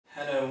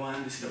Hello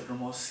everyone, this is Dr.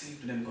 Mossy.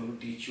 Today I am going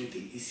to teach you the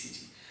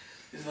ECG.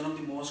 This is one of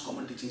the most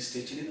common teaching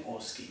stages in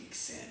OSCE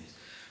exams.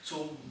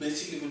 So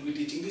basically we will be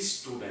teaching the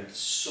student.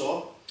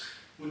 So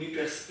we need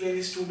to explain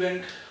the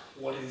student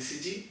what is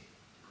ECG,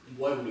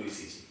 why we do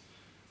ECG,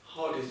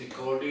 how it is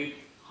recorded,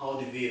 how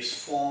the waves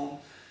form,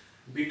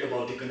 bit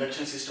about the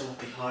conduction system of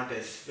the heart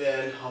as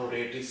well, how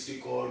rate is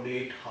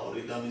recorded, how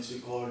rhythm is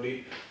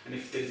recorded, and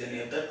if there is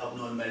any other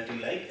abnormality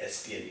like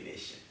ST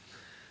elevation.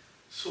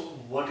 So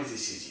what is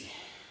ECG?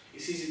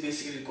 ECG is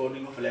basically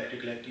recording of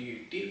electrical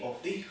activity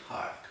of the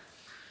heart.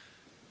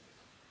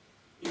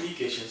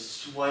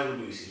 Indications why we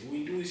do ECG.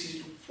 We do ECG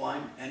to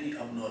find any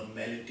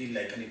abnormality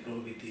like any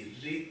problem with the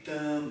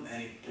rhythm,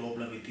 any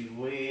problem with the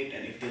weight,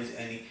 and if there is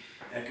any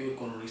acute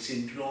coronary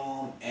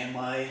syndrome,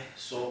 MI.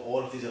 So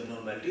all of these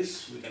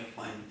abnormalities we can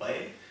find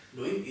by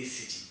doing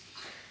ECG.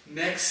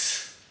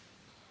 Next,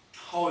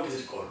 how it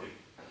is recorded.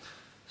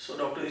 So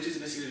doctor, it is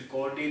basically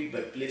recorded by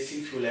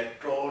placing few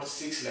electrodes,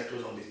 6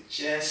 electrodes on the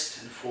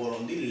chest and 4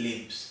 on the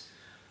limbs.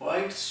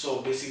 Right?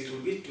 So basically it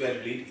will be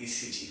 12 lead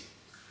ECG.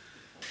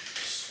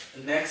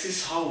 Next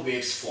is how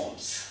waves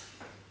forms.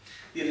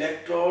 The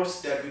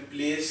electrodes that we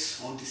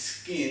place on the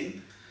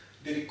skin,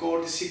 they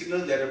record the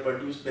signals that are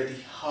produced by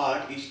the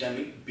heart each time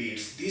it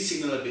beats. These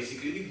signals are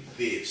basically the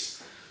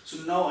waves.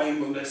 So now I am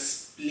going to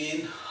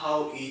explain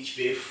how each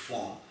wave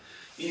forms.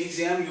 In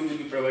exam, you will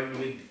be provided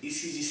with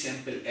ECG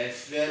sample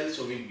as well.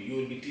 So you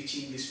will be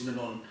teaching the student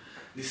on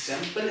the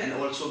sample and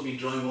also be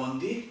drawing on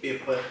the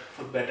paper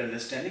for better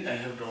understanding. I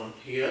have drawn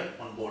here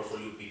on board for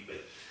you people.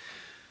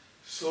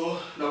 So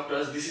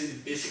doctors, this is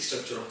the basic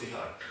structure of the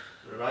heart.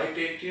 Right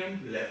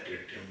atrium, left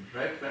atrium,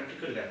 right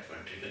ventricle, left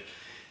ventricle.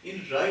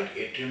 In right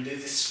atrium, there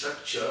is a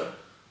structure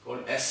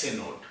called SA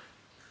node.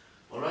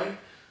 Alright.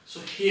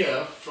 So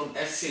here from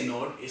SA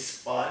node is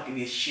spark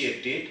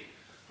initiated,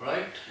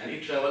 right, and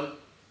it travels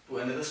to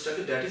another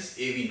structure, that is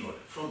AV node.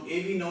 From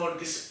AV node,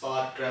 this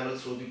spark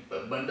travels through the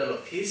bundle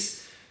of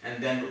His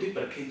and then to the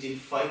Purkinje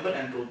fiber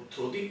and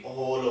through the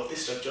whole of the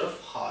structure of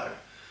heart.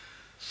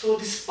 So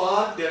the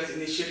spark that is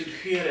initiated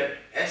here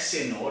at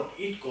SA node,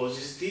 it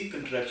causes the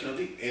contraction of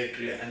the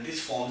atria and this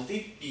forms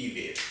the P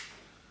wave.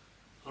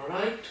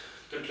 Alright,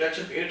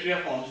 contraction of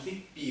atria forms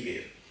the P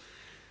wave.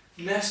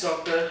 Next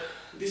doctor,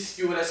 this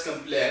QRS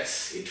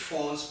complex, it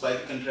forms by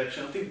the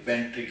contraction of the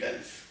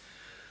ventricles.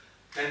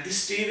 And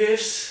these T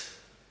waves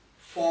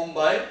formed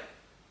by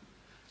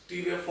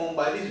the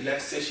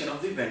relaxation of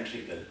the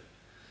ventricle.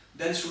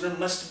 Then student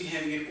must be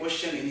having a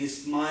question in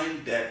his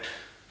mind that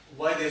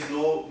why there is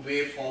no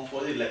waveform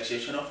for the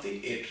relaxation of the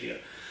atria.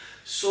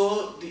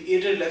 So the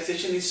atrial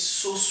relaxation is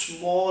so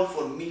small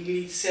for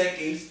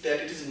milliseconds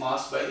that it is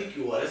masked by the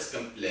QRS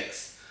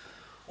complex.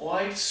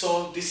 Alright,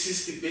 so this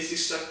is the basic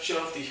structure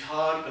of the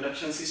heart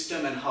conduction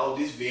system and how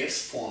these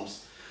waves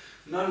forms.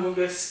 Now I'm going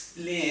to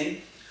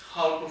explain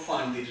how to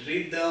find the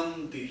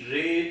rhythm, the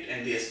rate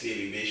and the ST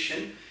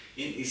elevation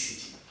in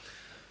ECG.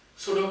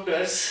 So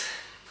doctors,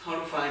 how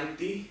to find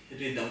the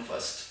rhythm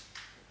first.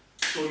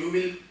 So you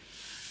will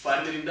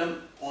find the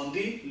rhythm on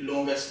the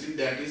longest lead,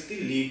 that is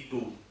the lead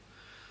 2.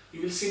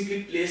 You will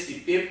simply place the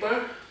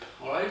paper,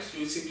 alright, so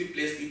you will simply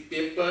place the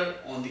paper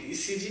on the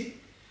ECG,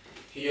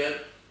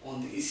 here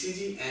on the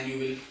ECG, and you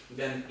will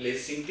then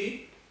placing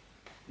the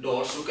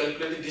dots to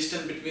calculate the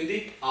distance between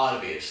the R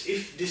waves.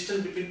 If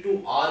distance between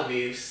two R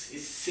waves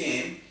is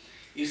same,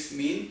 it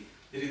means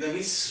the rhythm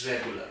is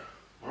regular.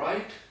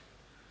 Alright?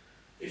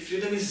 If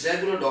rhythm is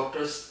regular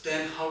doctors,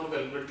 then how to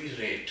calculate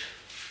the rate?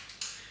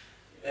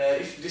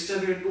 If distance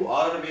between two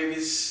R wave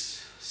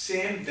is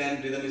same,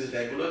 then rhythm is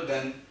regular.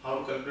 Then how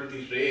to calculate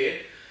the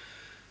rate?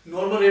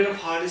 Normal rate of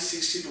heart is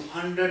 60 to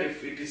 100.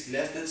 If it is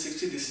less than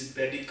 60, this is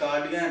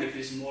bradycardia, and if it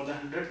is more than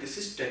 100, this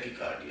is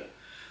tachycardia.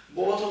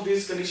 Both of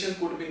these conditions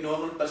could be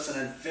normal person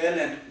as well,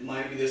 and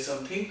might be there's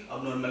something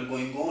abnormal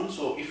going on.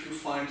 So if you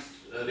find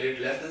a rate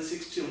less than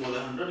 60 or more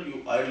than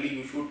 100, ideally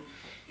you should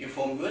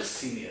inform your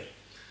senior.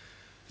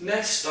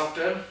 Next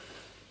doctor,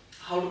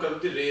 how to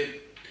calculate the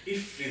rate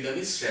if rhythm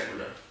is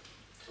regular.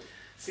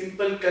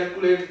 Simple,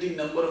 calculate the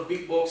number of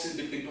big boxes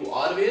between two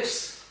R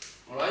waves.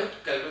 Alright,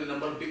 calculate the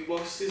number of big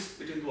boxes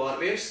between two R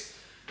waves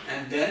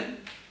and then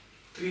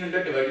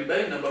 300 divided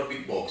by number of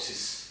big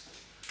boxes.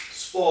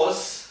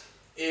 Suppose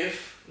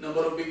if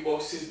number of big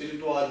boxes between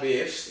two R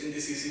waves in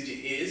this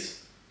ECG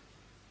is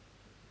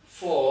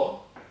 4,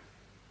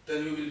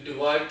 then we will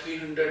divide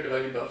 300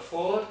 divided by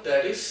 4,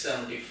 that is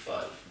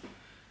 75.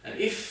 And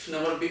if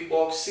number of big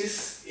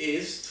boxes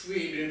is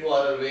 3 between two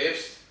R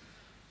waves,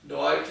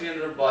 divide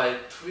 300 by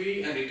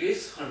 3 and it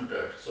is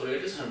 100. So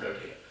rate is 100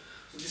 here.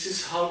 So this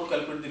is how to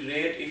calculate the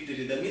rate if the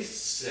rhythm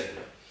is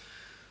regular.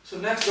 So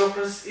next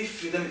doctors,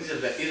 if rhythm is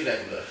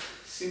irregular,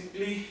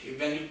 simply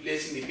when you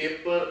place in the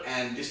paper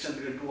and distance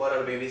between two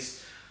R wave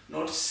is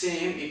not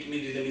same, it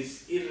means rhythm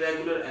is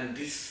irregular, and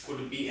this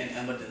could be an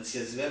emergency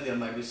as well. There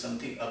might be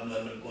something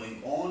abnormal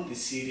going on,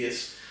 this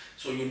serious.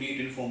 So you need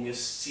to inform your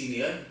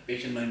senior,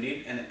 patient might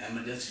need an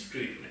emergency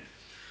treatment.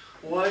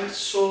 Why?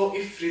 So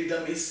if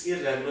rhythm is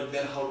irregular,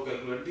 then how to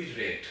calculate the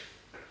rate?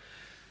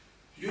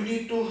 You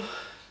need to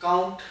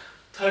count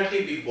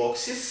 30 big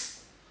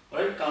boxes.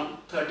 Alright,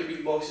 count 30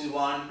 big boxes,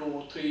 1,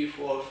 2, 3,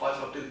 4,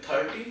 5 up to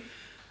 30,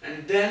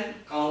 and then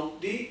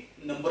count the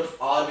number of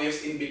R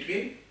waves in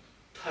between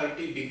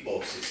 30 big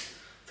boxes.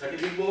 30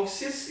 big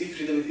boxes if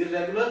rhythm is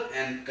irregular,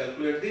 and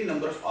calculate the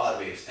number of R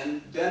waves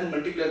and then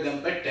multiply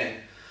them by 10.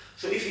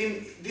 So if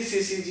in this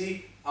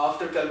ECG,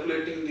 after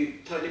calculating the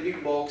 30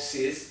 big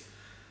boxes,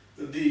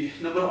 the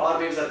number of R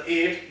waves are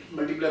 8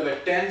 multiplied by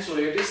 10, so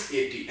it is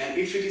 80, and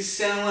if it is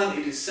 7,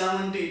 it is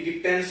 70. It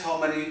depends how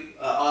many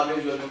R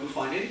waves you are going to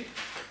find in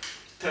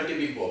 30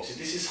 big boxes.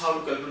 This is how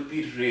to calculate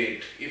the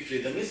rate if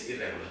rhythm is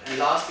irregular. And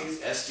last thing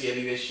is ST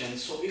elevation.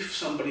 So if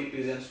somebody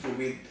presents to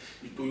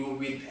you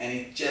with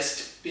any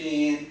chest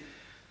pain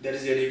that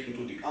is related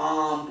to the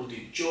arm, to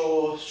the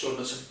jaw,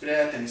 shortness of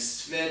breath and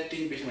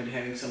sweating, patient might be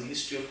having some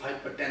history of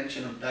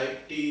hypertension or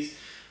diabetes,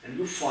 and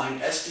you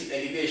find ST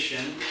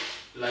elevation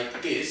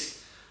like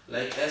this,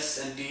 like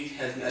S and T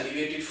has been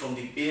elevated from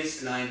the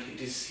baseline.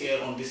 It is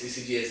here on this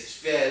ECG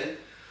as well.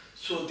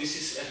 So this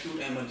is acute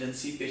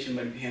emergency. Patient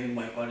might be having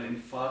myocardial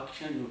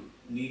infarction. You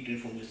need to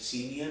inform your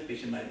senior.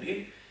 Patient might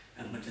need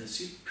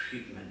emergency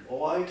treatment.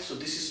 Alright, so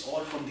this is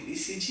all from the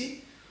ECG.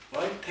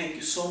 Alright, thank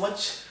you so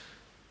much.